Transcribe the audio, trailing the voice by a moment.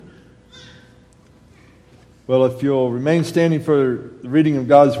Well, if you'll remain standing for the reading of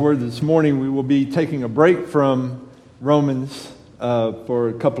God's Word this morning, we will be taking a break from Romans for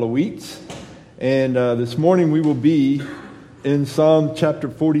a couple of weeks. And this morning we will be in Psalm chapter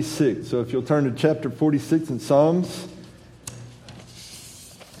 46. So if you'll turn to chapter 46 in Psalms,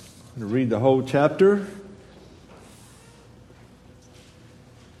 I'm going to read the whole chapter.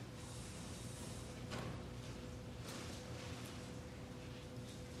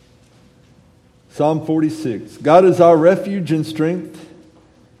 Psalm 46. God is our refuge and strength,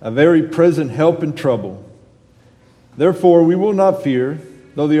 a very present help in trouble. Therefore we will not fear,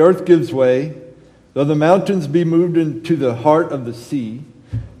 though the earth gives way, though the mountains be moved into the heart of the sea,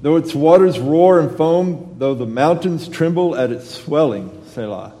 though its waters roar and foam, though the mountains tremble at its swelling.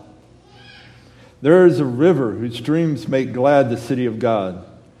 Selah. There is a river whose streams make glad the city of God,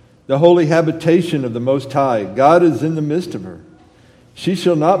 the holy habitation of the Most High. God is in the midst of her. She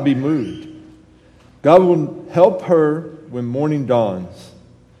shall not be moved. God will help her when morning dawns.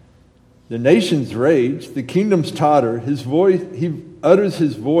 The nations rage, the kingdoms totter. He utters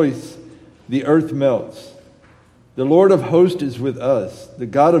his voice, the earth melts. The Lord of hosts is with us. The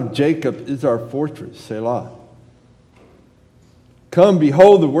God of Jacob is our fortress. Selah. Come,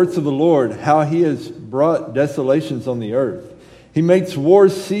 behold the works of the Lord, how he has brought desolations on the earth. He makes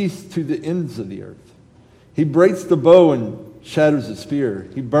wars cease to the ends of the earth. He breaks the bow and shatters the spear.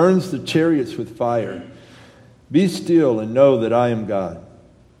 He burns the chariots with fire. Be still and know that I am God.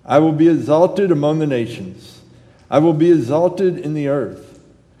 I will be exalted among the nations. I will be exalted in the earth.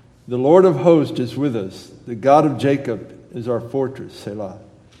 The Lord of hosts is with us. The God of Jacob is our fortress. Selah.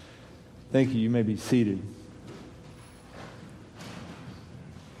 Thank you. You may be seated.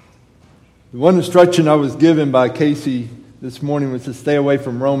 The one instruction I was given by Casey this morning was to stay away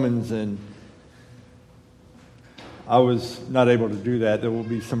from Romans, and I was not able to do that. There will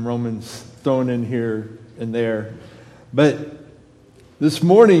be some Romans thrown in here and there. But this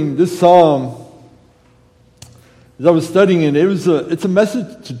morning, this psalm, as I was studying it, it's a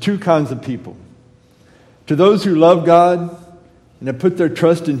message to two kinds of people. To those who love God and have put their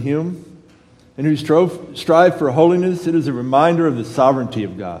trust in Him and who strive for holiness, it is a reminder of the sovereignty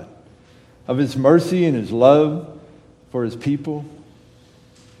of God, of His mercy and His love for His people.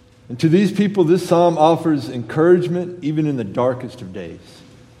 And to these people, this psalm offers encouragement even in the darkest of days.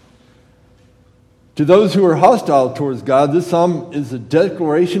 To those who are hostile towards God, this psalm is a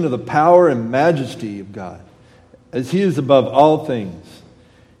declaration of the power and majesty of God, as He is above all things.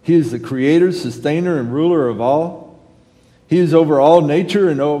 He is the creator, sustainer, and ruler of all. He is over all nature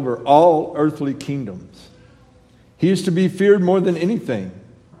and over all earthly kingdoms. He is to be feared more than anything.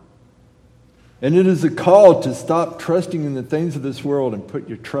 And it is a call to stop trusting in the things of this world and put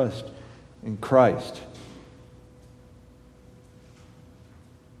your trust in Christ.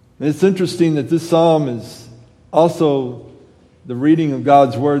 And it's interesting that this psalm is also the reading of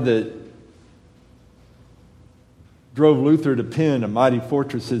God's Word that drove Luther to pen, "A mighty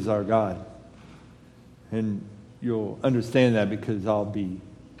fortress is our God." And you'll understand that because I'll be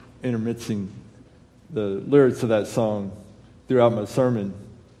intermixing the lyrics of that song throughout my sermon.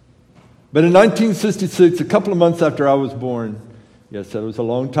 But in 1966, a couple of months after I was born, yes, that was a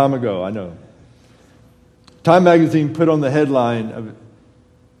long time ago, I know, Time magazine put on the headline of,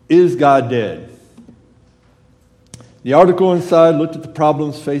 "Is God Dead?" The article inside looked at the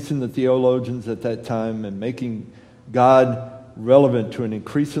problems facing the theologians at that time and making God relevant to an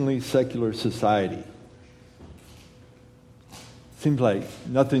increasingly secular society. Seems like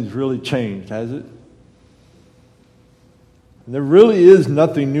nothing's really changed, has it? And there really is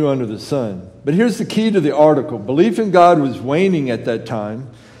nothing new under the sun. But here's the key to the article. Belief in God was waning at that time,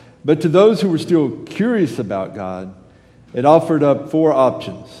 but to those who were still curious about God, it offered up four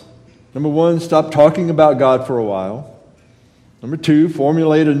options. Number one, stop talking about God for a while. Number two,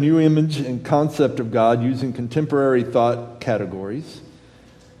 formulate a new image and concept of God using contemporary thought categories.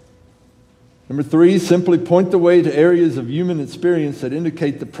 Number three, simply point the way to areas of human experience that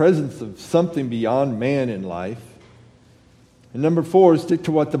indicate the presence of something beyond man in life. And number four, stick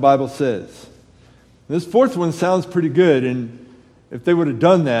to what the Bible says. And this fourth one sounds pretty good, and if they would have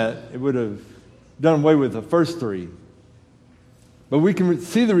done that, it would have done away with the first three. But we can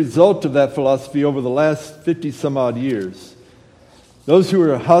see the result of that philosophy over the last 50 some odd years. Those who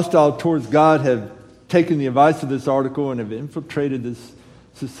are hostile towards God have taken the advice of this article and have infiltrated this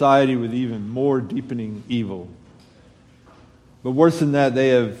society with even more deepening evil. But worse than that, they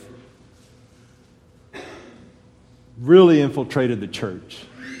have really infiltrated the church.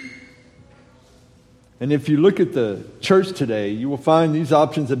 And if you look at the church today, you will find these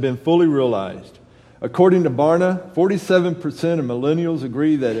options have been fully realized. According to Barna, 47% of millennials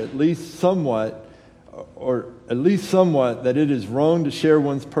agree that at least somewhat or at least somewhat, that it is wrong to share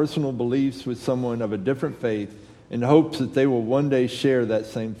one's personal beliefs with someone of a different faith in hopes that they will one day share that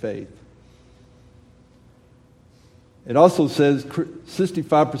same faith. It also says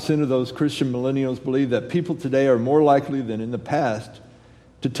 65% of those Christian millennials believe that people today are more likely than in the past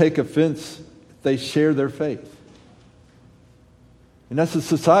to take offense if they share their faith. And that's the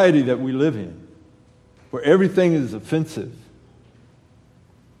society that we live in, where everything is offensive.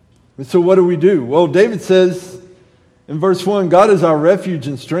 And so what do? Well, David says in verse 1, God is our refuge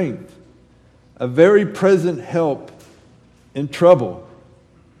and strength, a very present help in trouble.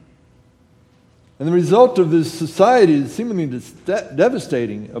 And the result of this society is seemingly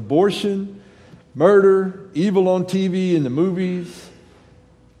devastating. Abortion, murder, evil on TV and the movies,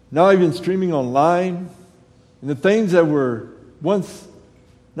 now even streaming online. And the things that were once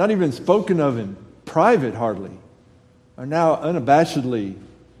not even spoken of in private hardly are now unabashedly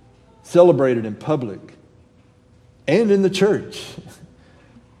celebrated in public and in the church.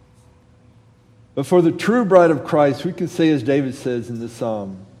 But for the true bride of Christ, we can say, as David says in this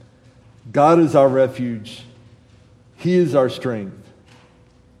psalm, God is our refuge. He is our strength.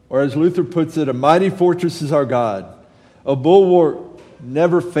 Or as Luther puts it, a mighty fortress is our God, a bulwark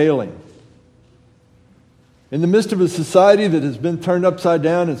never failing. In the midst of a society that has been turned upside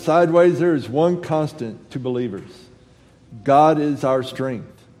down and sideways, there is one constant to believers. God is our strength.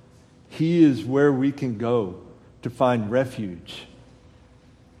 He is where we can go to find refuge.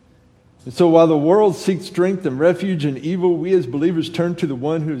 And so while the world seeks strength and refuge in evil, we as believers turn to the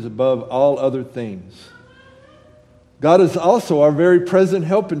one who is above all other things. God is also our very present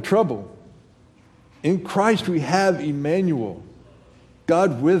help in trouble. In Christ we have Emmanuel,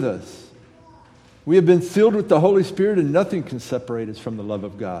 God with us. We have been sealed with the Holy Spirit, and nothing can separate us from the love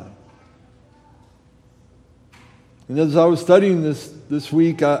of God. And as I was studying this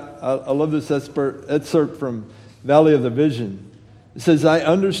week, I love this excerpt from Valley of the Vision. It says, "Thy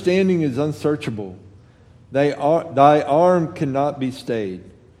understanding is unsearchable. Thy arm cannot be stayed.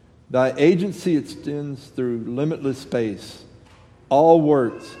 Thy agency extends through limitless space. All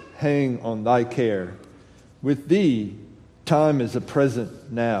works hang on thy care. With thee, time is a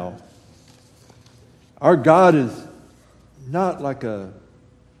present now." Our God is not like a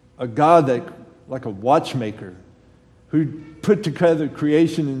God like a watchmaker who put together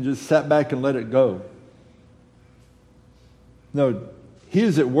creation and just sat back and let it go. No, He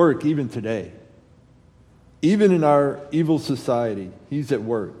is at work even today. Even in our evil society, He's at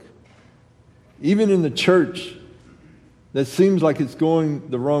work. Even in the church that seems like it's going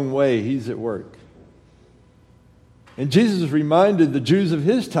the wrong way, He's at work. And Jesus reminded the Jews of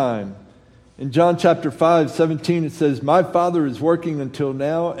His time. In John chapter 5:17, it says, "My Father is working until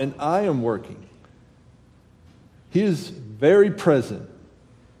now, and I am working." He is very present,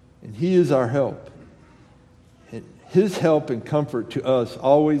 and He is our help. And His help and comfort to us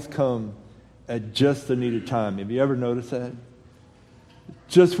always come at just the needed time. Have you ever noticed that?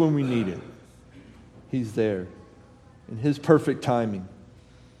 Just when we need it, He's there in His perfect timing.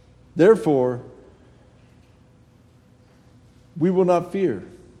 Therefore, we will not fear.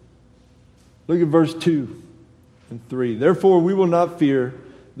 Look at verse 2 and 3. "Therefore we will not fear,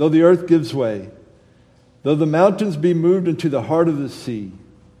 though the earth gives way, though the mountains be moved into the heart of the sea,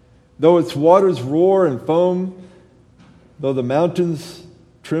 though its waters roar and foam, though the mountains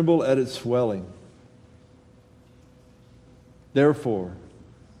tremble at its swelling." Therefore,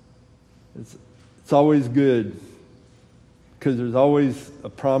 it's always good because there's always a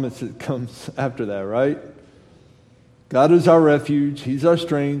promise that comes after that, right? God is our refuge. He's our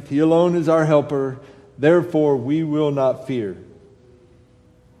strength. He alone is our helper. Therefore, we will not fear.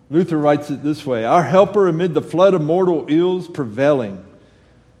 Luther writes it this way: "Our helper amid the flood of mortal ills prevailing,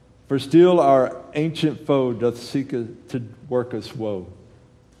 for still our ancient foe doth seek to work us woe."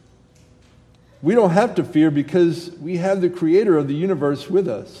 We don't have to fear because we have the Creator of the universe with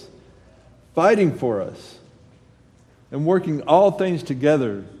us, fighting for us, and working all things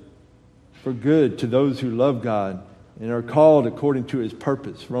together for good to those who love God and are called according to His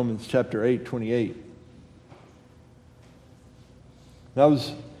purpose. Romans chapter 8:28. I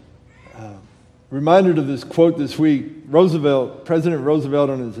was reminded of this quote this week. President Roosevelt,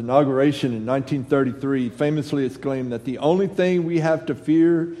 on his inauguration in 1933, famously exclaimed that the only thing we have to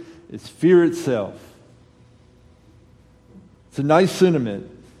fear is fear itself. It's a nice sentiment.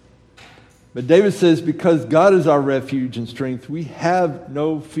 But David says, because God is our refuge and strength, we have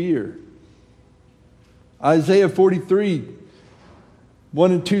no fear. Isaiah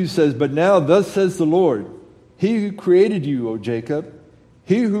 43:1-2 says, "But now thus says the Lord, He who created you, O Jacob,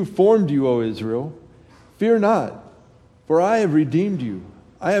 He who formed you, O Israel, fear not, for I have redeemed you.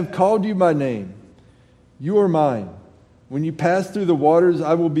 I have called you by name. You are mine. When you pass through the waters,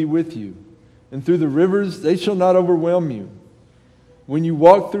 I will be with you. And through the rivers, they shall not overwhelm you. When you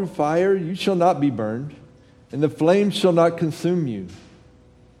walk through fire, you shall not be burned, and the flames shall not consume you.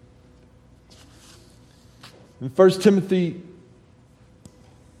 In 2 Timothy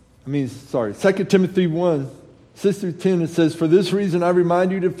 1, 6 through 10, it says, For this reason I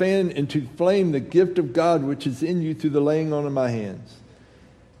remind you to fan into flame the gift of God which is in you through the laying on of my hands.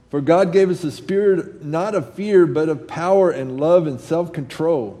 For God gave us a spirit not of fear, but of power and love and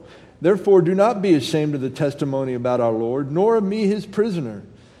self-control. Therefore, do not be ashamed of the testimony about our Lord, nor of me his prisoner,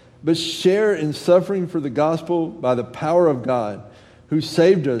 but share in suffering for the gospel by the power of God, who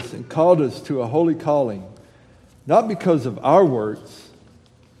saved us and called us to a holy calling, not because of our works,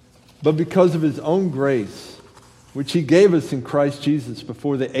 but because of his own grace, which he gave us in Christ Jesus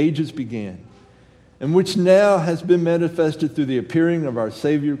before the ages began, and which now has been manifested through the appearing of our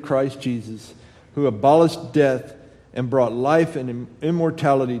Savior Christ Jesus, who abolished death and brought life and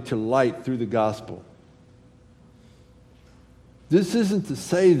immortality to light through the gospel. This isn't to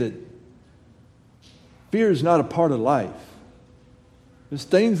say that fear is not a part of life. There's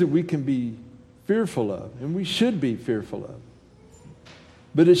things that we can be fearful of, and we should be fearful of.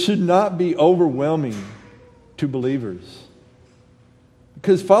 But it should not be overwhelming to believers.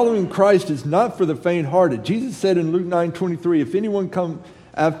 Because following Christ is not for the faint-hearted. Jesus said in Luke 9:23, If anyone come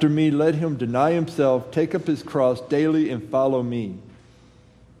after me, let him deny himself, take up his cross daily, and follow me.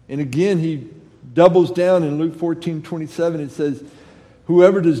 And again, he doubles down in Luke 14:27. It says,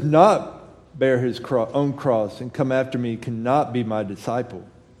 Whoever does not bear his own cross and come after me cannot be my disciple.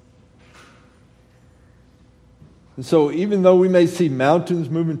 And so even though we may see mountains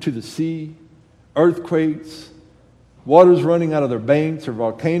moving to the sea, earthquakes, waters running out of their banks, or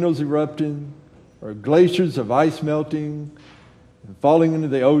volcanoes erupting, or glaciers of ice melting and falling into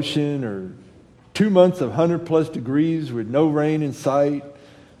the ocean, or 2 months of 100+ degrees with no rain in sight,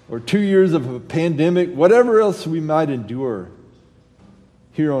 or 2 years of a pandemic, whatever else we might endure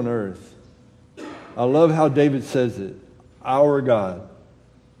here on earth. I love how David says it. Our God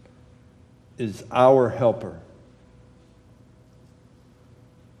is our helper.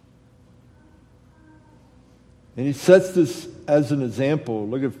 And he sets this as an example.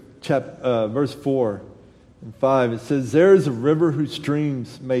 Look at verse 4 and 5. It says, There is a river whose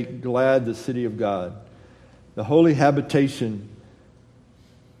streams make glad the city of God, the holy habitation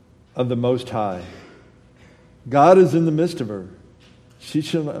of the Most High. God is in the midst of her. She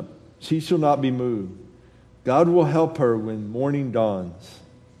shall not be moved. God will help her when morning dawns.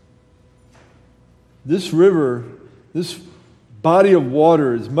 This river, this body of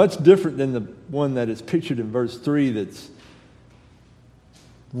water is much different than the one that is pictured in verse 3 that's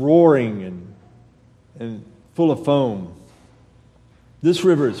roaring and full of foam. This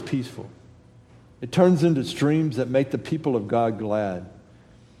river is peaceful. It turns into streams that make the people of God glad.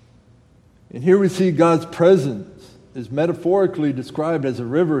 And here we see God's presence is metaphorically described as a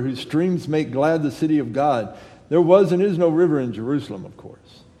river whose streams make glad the city of God. There was and is no river in Jerusalem, of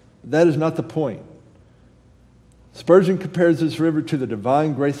course. That is not the point. Spurgeon compares this river to the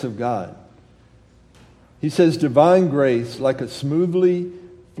divine grace of God. He says, divine grace, like a smoothly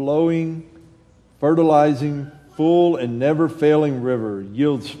flowing, fertilizing, full and never failing river,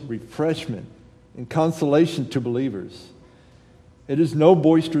 yields refreshment and consolation to believers. It is no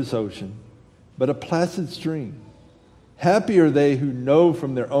boisterous ocean, but a placid stream. Happy are they who know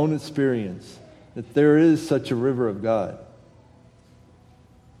from their own experience that there is such a river of God.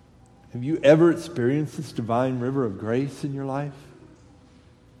 Have you ever experienced this divine river of grace in your life?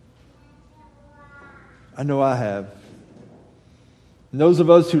 I know I have. And those of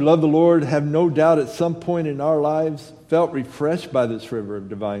us who love the Lord have no doubt at some point in our lives felt refreshed by this river of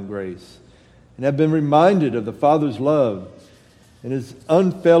divine grace and have been reminded of the Father's love and His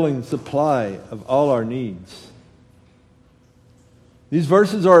unfailing supply of all our needs. These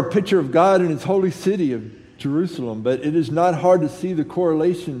verses are a picture of God and His holy city of Jerusalem, but it is not hard to see the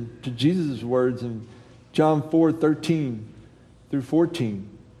correlation to Jesus' words in John 4:13 through 14.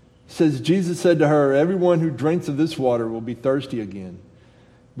 It says, Jesus said to her, Everyone who drinks of this water will be thirsty again.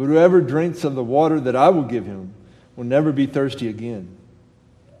 But whoever drinks of the water that I will give him will never be thirsty again.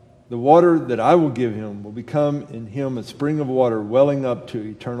 The water that I will give him will become in him a spring of water welling up to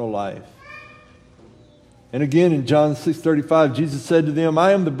eternal life. And again in John 6:35, Jesus said to them,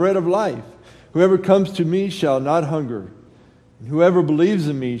 I am the bread of life. Whoever comes to me shall not hunger, and whoever believes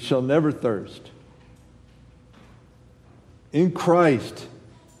in me shall never thirst. In Christ,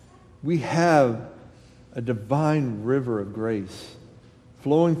 we have a divine river of grace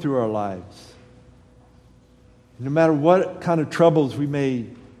flowing through our lives. No matter what kind of troubles we may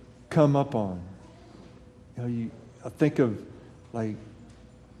come up on, I think of like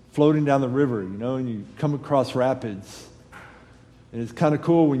floating down the river, and you come across rapids. And it's kind of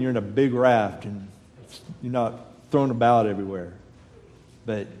cool when you're in a big raft and you're not thrown about everywhere.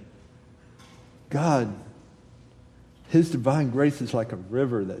 But God, His divine grace is like a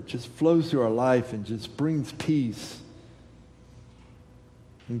river that just flows through our life and just brings peace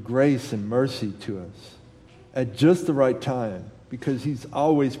and grace and mercy to us at just the right time, because He's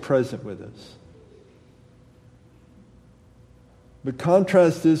always present with us. But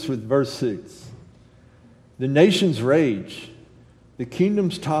contrast this with verse 6. The nations rage, the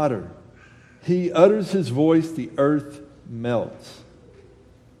kingdoms totter. He utters His voice, the earth melts.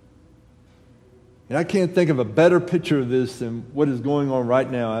 And I can't think of a better picture of this than what is going on right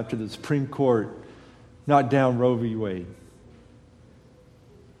now after the Supreme Court knocked down Roe v. Wade.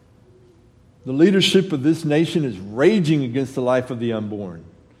 The leadership of this nation is raging against the life of the unborn.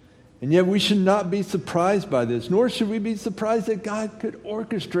 And yet we should not be surprised by this, nor should we be surprised that God could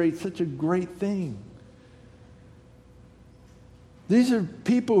orchestrate such a great thing. These are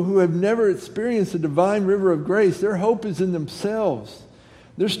people who have never experienced the divine river of grace. Their hope is in themselves.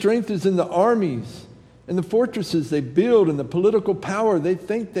 Their strength is in the armies and the fortresses they build and the political power they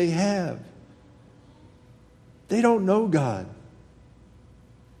think they have. They don't know God.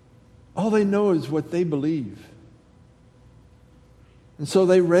 All they know is what they believe. And so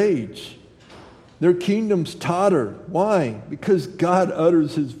they rage. Their kingdoms totter. Why? Because God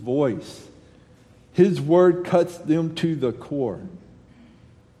utters His voice. His word cuts them to the core.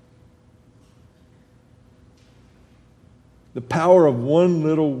 The power of one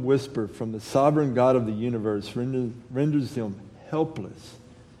little whisper from the sovereign God of the universe renders them helpless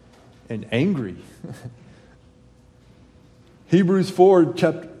and angry. Hebrews 4,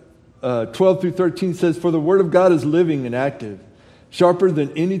 chapter 12 through 13 says, "For the word of God is living and active, sharper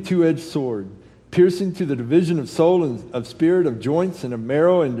than any two-edged sword, piercing to the division of soul and of spirit, of joints and of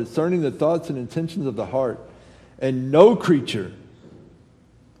marrow, and discerning the thoughts and intentions of the heart. And no creature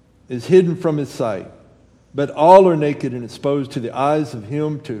is hidden from His sight, but all are naked and exposed to the eyes of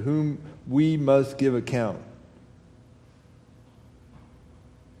Him to whom we must give account."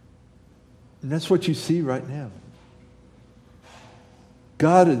 And that's what you see right now.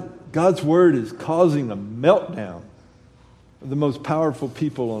 God's word is causing a meltdown of the most powerful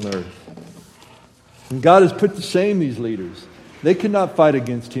people on earth. And God has put to shame these leaders. They could not fight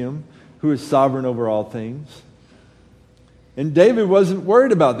against Him, who is sovereign over all things. And David wasn't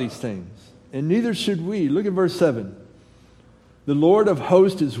worried about these things, and neither should we. Look at verse 7. "The Lord of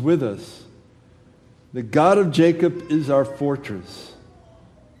hosts is with us. The God of Jacob is our fortress."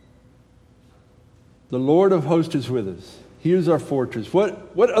 The Lord of hosts is with us. He is our fortress.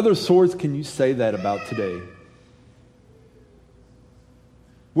 What other source can you say that about today?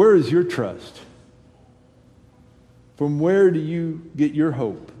 Where is your trust? From where do you get your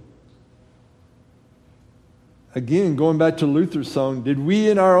hope? Again, going back to Luther's song, "Did we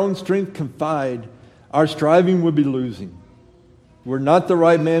in our own strength confide, our striving would be losing. We're not the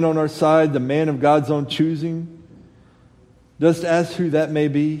right man on our side, the man of God's own choosing. Dost ask who that may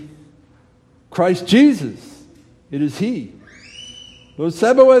be? Christ Jesus. It is He. Lord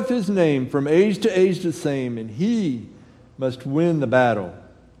Sabaoth His name, from age to age the same, and He must win the battle."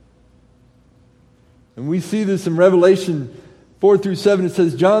 And we see this in Revelation 4 through 7. It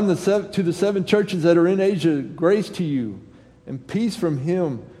says, "John, to the seven churches that are in Asia, grace to you, and peace from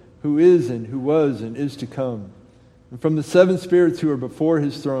Him who is and who was and is to come, and from the seven spirits who are before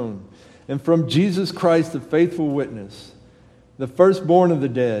His throne, and from Jesus Christ, the faithful witness, the firstborn of the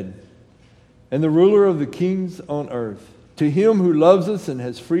dead, and the ruler of the kings on earth. To Him who loves us and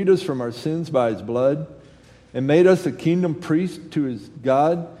has freed us from our sins by His blood, and made us a kingdom priest to His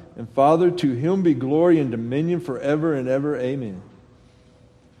God and Father, to Him be glory and dominion forever and ever. Amen.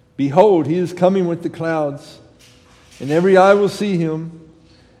 Behold, He is coming with the clouds, and every eye will see Him,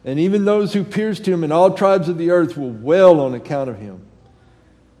 and even those who pierced Him, and all tribes of the earth will wail on account of Him.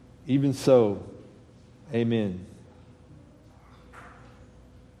 Even so, amen."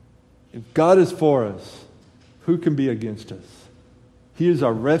 If God is for us, who can be against us? He is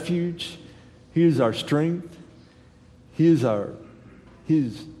our refuge. He is our strength. He is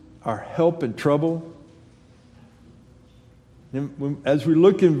our help in trouble. And as we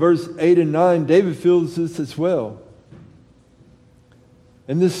look in verse 8 and 9, David feels this as well.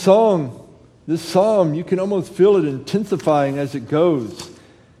 And this psalm, you can almost feel it intensifying as it goes.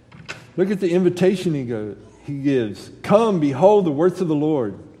 Look at the invitation he gives. "Come, behold the works of the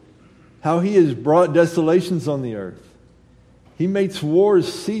Lord, how He has brought desolations on the earth. He makes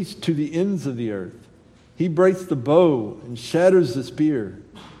wars cease to the ends of the earth. He breaks the bow and shatters the spear.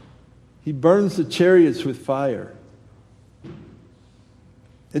 He burns the chariots with fire.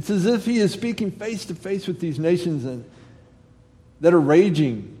 It's as if he is speaking face to face with these nations that are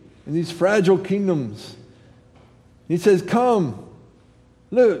raging in these fragile kingdoms. He says, come,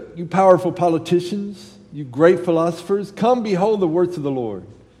 look, you powerful politicians, you great philosophers, come behold the works of the Lord.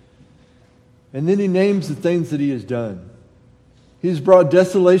 And then he names the things that he has done. He has brought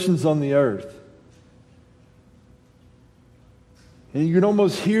desolations on the earth. And you can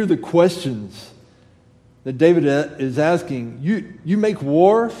almost hear the questions that David is asking. You make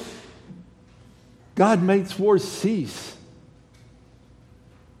war? God makes war cease.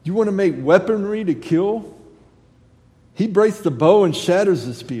 You want to make weaponry to kill? He breaks the bow and shatters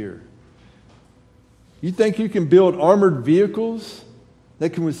the spear. You think you can build armored vehicles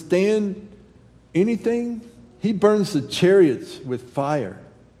that can withstand anything? He burns the chariots with fire.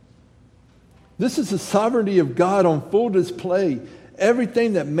 This is the sovereignty of God on full display.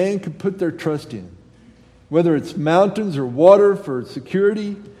 Everything that man could put their trust in, whether it's mountains or water for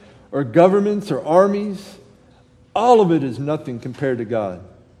security or governments or armies, all of it is nothing compared to God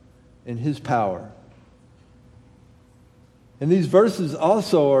and His power. And these verses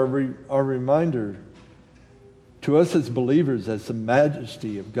also are a reminder to us as believers as the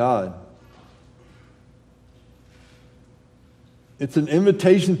majesty of God. It's an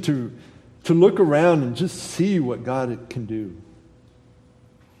invitation to look around and just see what God can do.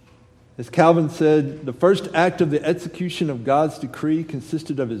 As Calvin said, the first act of the execution of God's decree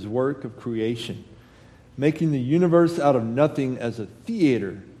consisted of His work of creation, making the universe out of nothing as a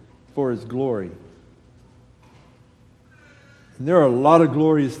theater for His glory. And there are a lot of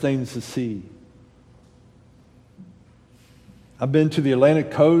glorious things to see. I've been to the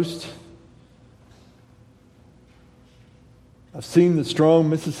Atlantic coast. I've seen the strong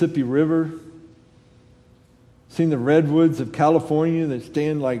Mississippi River. Seen the redwoods of California that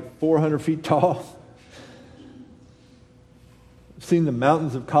stand like 400 feet tall. I've seen the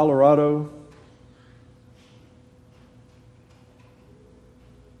mountains of Colorado.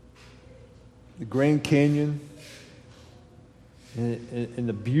 The Grand Canyon. And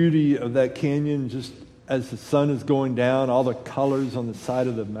the beauty of that canyon, just as the sun is going down, all the colors on the side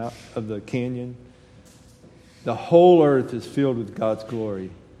of the canyon. The whole earth is filled with God's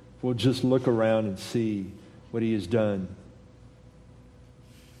glory. We'll just look around and see what He has done.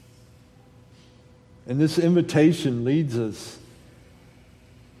 And this invitation leads us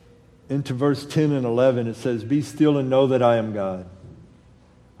into verse 10 and 11. It says, "Be still and know that I am God.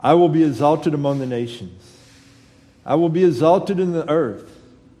 I will be exalted among the nations. I will be exalted in the earth.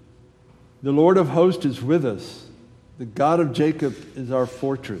 The Lord of hosts is with us. The God of Jacob is our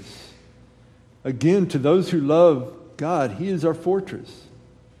fortress." Again, to those who love God, He is our fortress.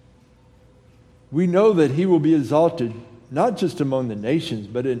 We know that He will be exalted not just among the nations,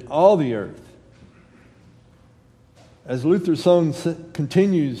 but in all the earth. As Luther's song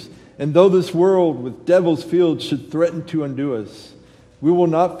continues, "And though this world with devils filled should threaten to undo us, we will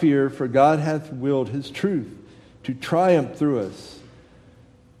not fear, for God hath willed His truth to triumph through us.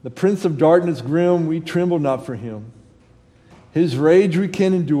 The prince of darkness grim, we tremble not for him. His rage we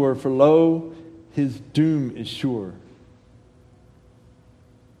can endure, for lo, his doom is sure."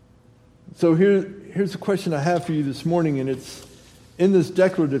 So here's a question I have for you this morning, and it's in this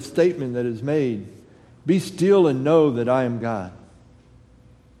declarative statement that is made. Be still and know that I am God.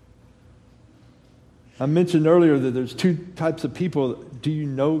 I mentioned earlier that there's two types of people. Do you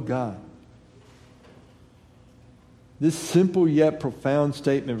know God? This simple yet profound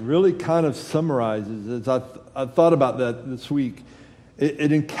statement really kind of summarizes, as I thought about that this week,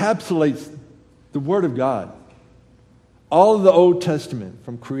 it encapsulates the Word of God. All of the Old Testament,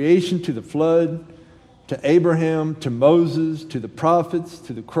 from creation to the flood, to Abraham, to Moses, to the prophets,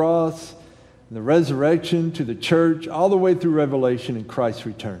 to the cross, and the resurrection, to the church, all the way through Revelation and Christ's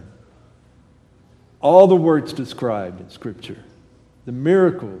return. All the works described in Scripture, the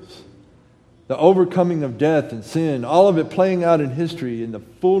miracles, the overcoming of death and sin, all of it playing out in history in the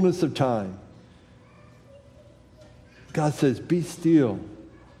fullness of time. God says, be still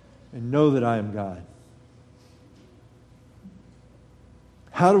and know that I am God.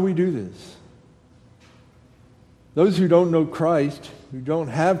 How do we do this? Those who don't know Christ, who don't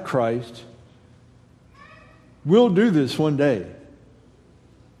have Christ, will do this one day.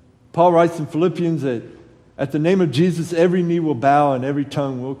 Paul writes in Philippians that at the name of Jesus, every knee will bow and every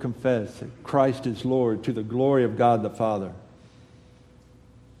tongue will confess that Christ is Lord, to the glory of God the Father.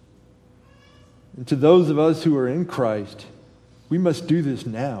 And to those of us who are in Christ, we must do this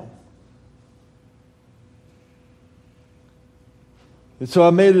now. And so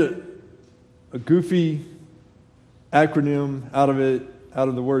I made a goofy acronym out of it. out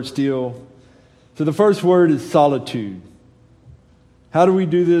of the word still. So the first word is solitude. How do we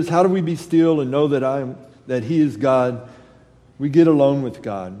do this? How do we be still and know that He is God? We get alone with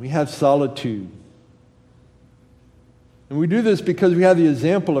God. We have solitude. And we do this because we have the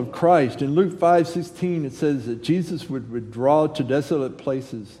example of Christ. In Luke 5:16, it says that Jesus would withdraw to desolate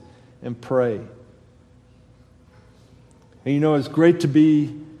places and pray. And you know, it's great to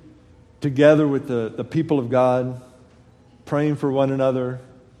be together with the people of God, praying for one another,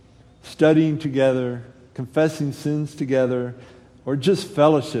 studying together, confessing sins together, or just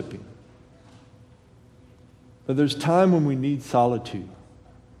fellowshipping. But there's time when we need solitude.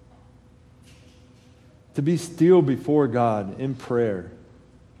 To be still before God in prayer.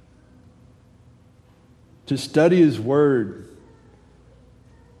 To study His Word.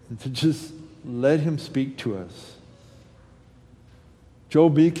 And to just let Him speak to us. Joel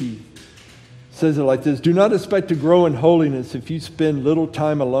Beeke says it like this: do not expect to grow in holiness if you spend little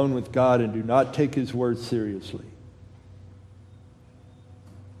time alone with God and do not take His Word seriously.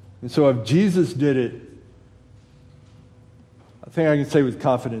 And so if Jesus did it, I think I can say with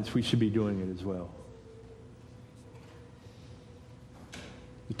confidence we should be doing it as well.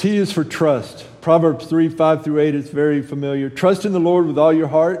 The T is for trust. Proverbs 3:5-8 is very familiar. Trust in the Lord with all your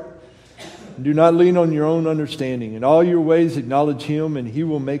heart, and do not lean on your own understanding. In all your ways acknowledge Him, and He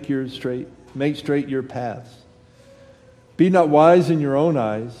will make straight your paths. Be not wise in your own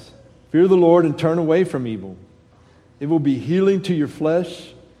eyes. Fear the Lord and turn away from evil. It will be healing to your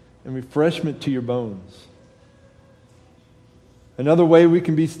flesh and refreshment to your bones. Another way we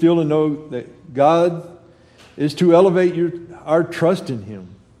can be still and know that God is to elevate our trust in Him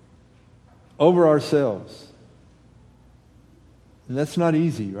over ourselves. And that's not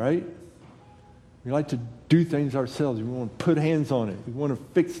easy, right? We like to do things ourselves. We want to put hands on it. We want to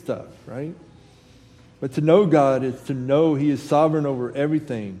fix stuff, right? But to know God is to know He is sovereign over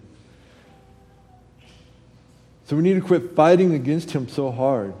everything. So we need to quit fighting against Him so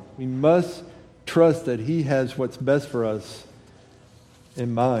hard. We must trust that He has what's best for us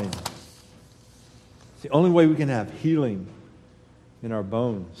in mind. It's the only way we can have healing in our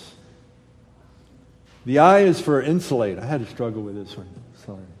bones. The I is for insulate. I had to struggle with this one.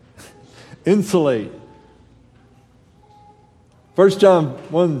 Sorry. Insulate. 1 John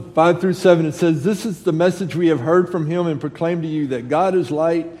 1:5-7, it says, this is the message we have heard from Him and proclaim to you, that God is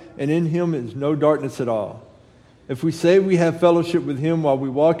light and in Him is no darkness at all. If we say we have fellowship with Him while we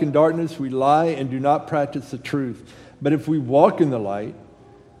walk in darkness, we lie and do not practice the truth. But if we walk in the light,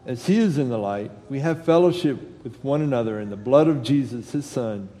 as He is in the light, we have fellowship with one another, and the blood of Jesus, His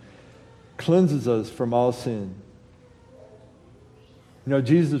Son, cleanses us from all sin. You know,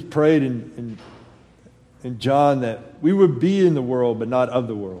 Jesus prayed in John that we would be in the world, but not of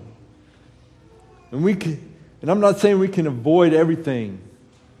the world. And I'm not saying we can avoid everything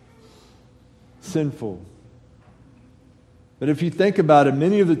sinful. But if you think about it,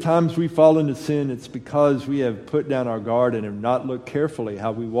 many of the times we fall into sin, it's because we have put down our guard and have not looked carefully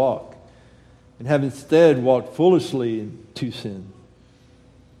how we walk, and have instead walked foolishly into sin,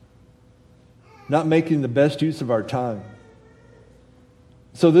 not making the best use of our time.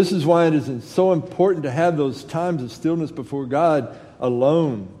 So this is why it is so important to have those times of stillness before God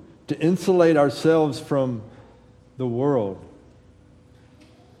alone, to insulate ourselves from the world,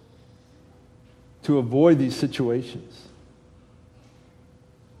 to avoid these situations.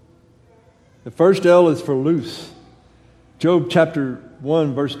 The first L is for loose. Job chapter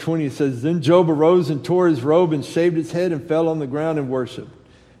 1 verse 20 says, then Job arose and tore his robe and shaved his head and fell on the ground and worshipped.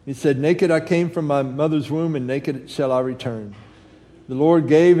 He said, naked I came from my mother's womb, and naked shall I return. The Lord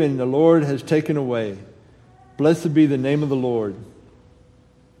gave and the Lord has taken away. Blessed be the name of the Lord.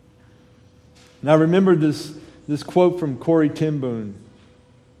 And I remember this quote from Corrie ten Boom.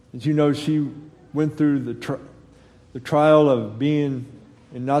 As you know, she went through the trial of being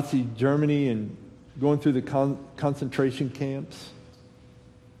in Nazi Germany and going through the concentration camps.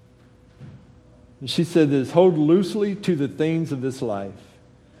 And she said this, hold loosely to the things of this life,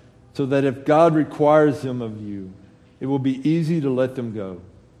 so that if God requires them of you, it will be easy to let them go.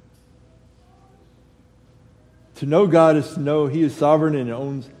 To know God is to know He is sovereign and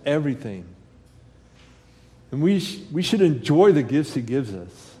owns everything. And we should enjoy the gifts He gives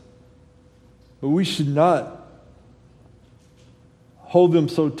us. But we should not hold them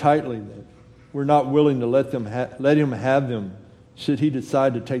so tightly that we're not willing to let Him have them should He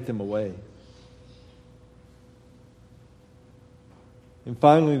decide to take them away. And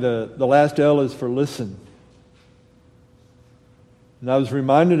finally, the last L is for listen. And I was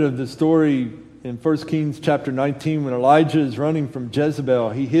reminded of the story in 1 Kings chapter 19 when Elijah is running from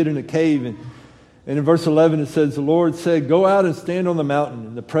Jezebel. He hid in a cave, and And in verse 11 it says, the Lord said, go out and stand on the mountain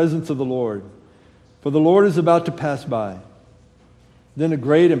in the presence of the Lord, for the Lord is about to pass by. Then a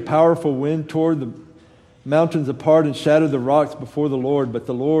great and powerful wind tore the mountains apart and shattered the rocks before the Lord, but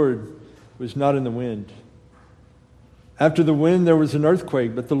the Lord was not in the wind. After the wind there was an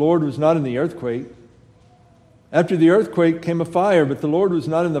earthquake, but the Lord was not in the earthquake. After the earthquake came a fire, but the Lord was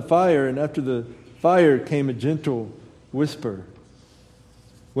not in the fire. And after the fire came a gentle whisper.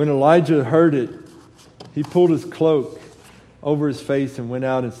 When Elijah heard it, he pulled his cloak over his face and went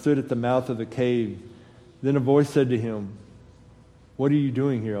out and stood at the mouth of the cave. Then a voice said to him, what are you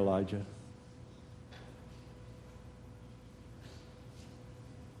doing here, Elijah?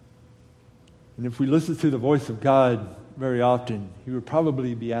 And if we listen to the voice of God very often, He would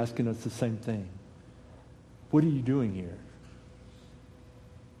probably be asking us the same thing. What are you doing here?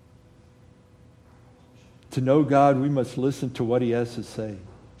 To know God, we must listen to what He has to say.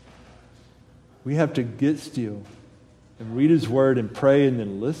 We have to get still and read His Word and pray and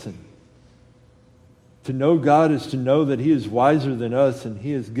then listen. To know God is to know that He is wiser than us and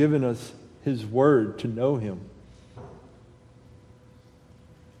He has given us His Word to know Him.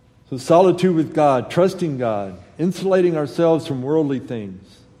 So solitude with God, trusting God, insulating ourselves from worldly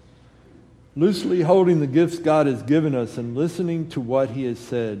things, loosely holding the gifts God has given us and listening to what He has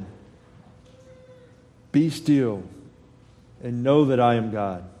said. Be still and know that I am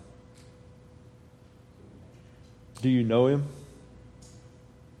God. Do you know Him?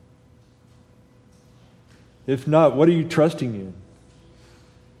 If not, what are you trusting in?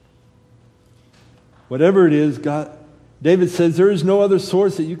 Whatever it is, David says there is no other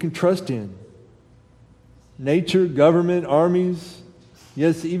source that you can trust in. Nature, government, armies,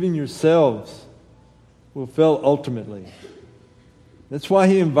 yes, even yourselves will fail ultimately. That's why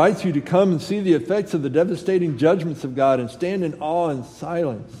He invites you to come and see the effects of the devastating judgments of God and stand in awe and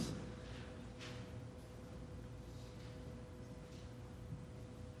silence.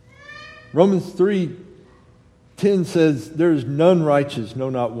 Romans 3:10 says, there is none righteous, no,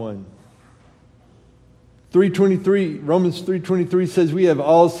 not one. Romans 3:23 says we have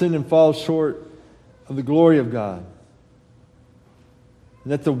all sinned and fall short of the glory of God.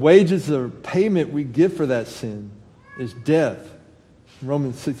 And that the wages or payment we get for that sin is death.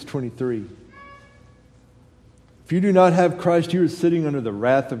 Romans 6:23. If you do not have Christ, you are sitting under the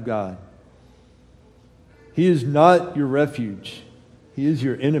wrath of God. He is not your refuge. He is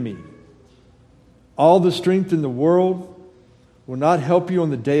your enemy. All the strength in the world will not help you on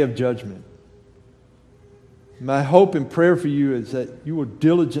the day of judgment. My hope and prayer for you is that you will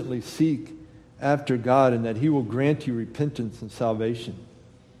diligently seek after God and that He will grant you repentance and salvation.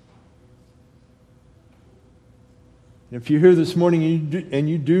 And if you're here this morning and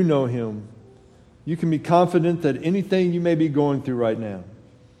you do know Him, you can be confident that anything you may be going through right now,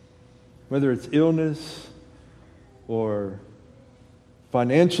 whether it's illness or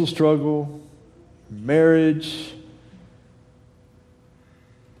financial struggle, marriage,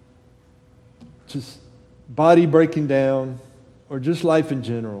 just body breaking down, or just life in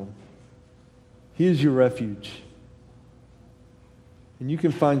general, He is your refuge. And you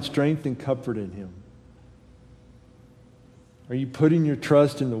can find strength and comfort in Him. Are you putting your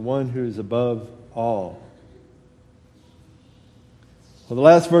trust in the one who is above all? Well, the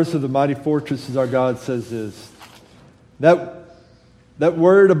last verse of the Mighty Fortress is our God says this, that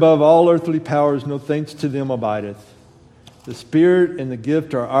word above all earthly powers, no thanks to them abideth. The Spirit and the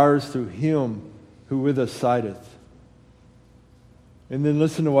gift are ours through Him who with us sideth. And then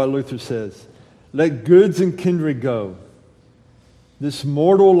listen to what Luther says. Let goods and kindred go, this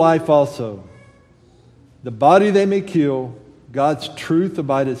mortal life also. The body they may kill, God's truth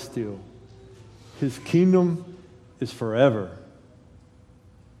abideth still. His kingdom is forever.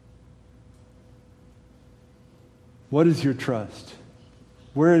 What is your trust?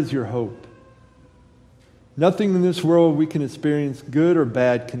 Where is your hope? Nothing in this world we can experience, good or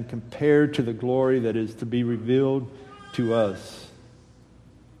bad, can compare to the glory that is to be revealed to us.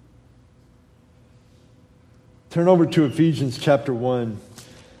 Turn over to Ephesians chapter 1,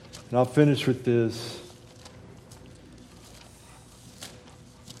 and I'll finish with this.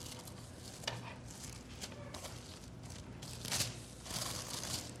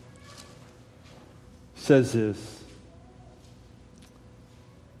 It says this.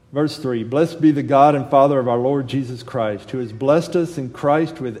 Verse 3, blessed be the God and Father of our Lord Jesus Christ, who has blessed us in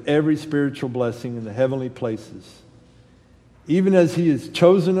Christ with every spiritual blessing in the heavenly places, even as He has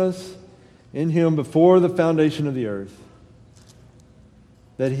chosen us in Him before the foundation of the earth,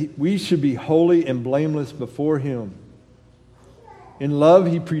 that we should be holy and blameless before Him. In love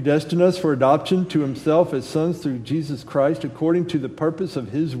He predestined us for adoption to Himself as sons through Jesus Christ, according to the purpose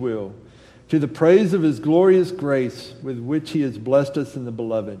of His will, to the praise of his glorious grace with which he has blessed us in the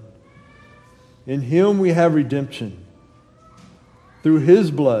Beloved. In him we have redemption, through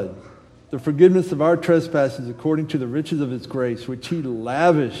his blood, the forgiveness of our trespasses according to the riches of his grace, which he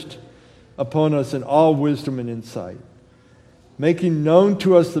lavished upon us in all wisdom and insight, making known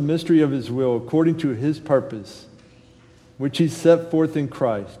to us the mystery of his will according to his purpose, which he set forth in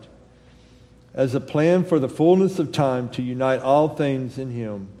Christ, as a plan for the fullness of time to unite all things in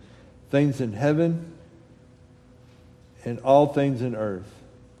him, things in heaven and all things in earth.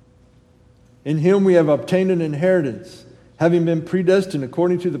 In him we have obtained an inheritance, having been predestined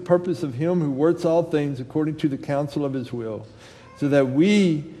according to the purpose of him who works all things according to the counsel of his will, so that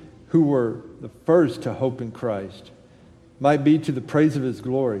we who were the first to hope in Christ might be to the praise of his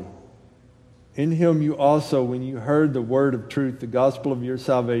glory. In him you also, when you heard the word of truth, the gospel of your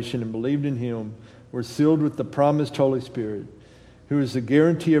salvation, and believed in him, were sealed with the promised Holy Spirit, who is the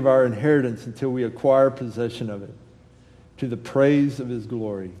guarantee of our inheritance until we acquire possession of it, to the praise of his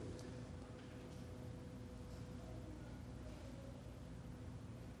glory.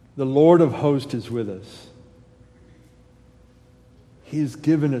 The Lord of hosts is with us. He has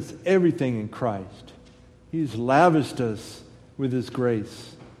given us everything in Christ. He has lavished us with his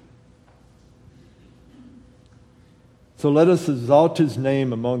grace. So let us exalt his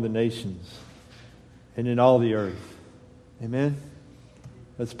name among the nations and in all the earth. Amen?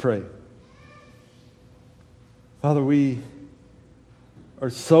 Let's pray. Father, we are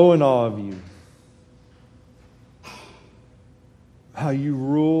so in awe of you. How you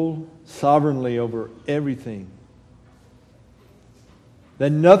rule sovereignly over everything. That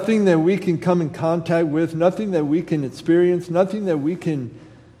nothing that we can come in contact with, nothing that we can experience, nothing that we can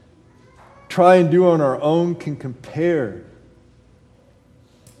try and do on our own can compare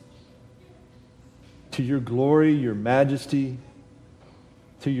to your glory, your majesty,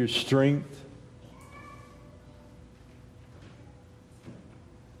 to your strength.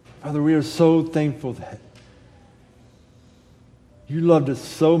 Father, we are so thankful that you loved us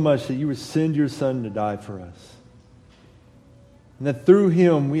so much that you would send your Son to die for us. And that through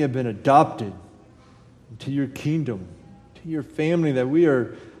him we have been adopted into your kingdom, to your family, that we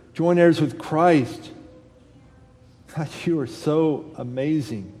are joint heirs with Christ. God, you are so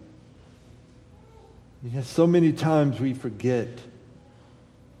amazing. And yet so many times we forget.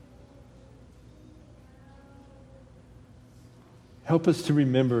 Help us to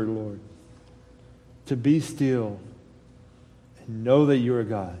remember, Lord, to be still and know that you are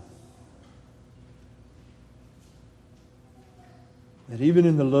God. That even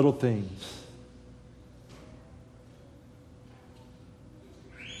in the little things,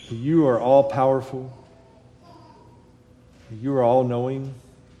 that you are all powerful, that you are all knowing,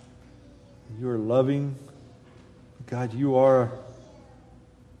 you are loving. God, you are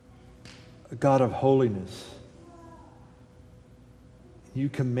a God of holiness. You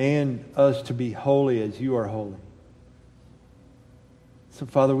command us to be holy as you are holy. So,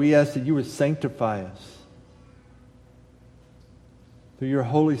 Father, we ask that you would sanctify us through your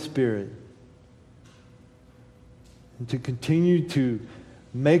Holy Spirit, and to continue to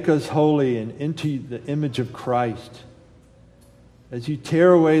make us holy and into the image of Christ as you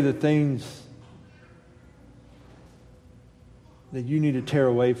tear away the things that you need to tear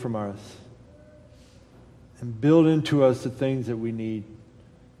away from us and build into us the things that we need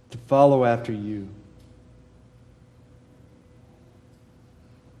to follow after you.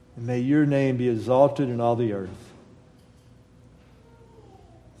 And may your name be exalted in all the earth.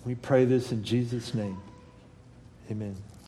 We pray this in Jesus' name. Amen.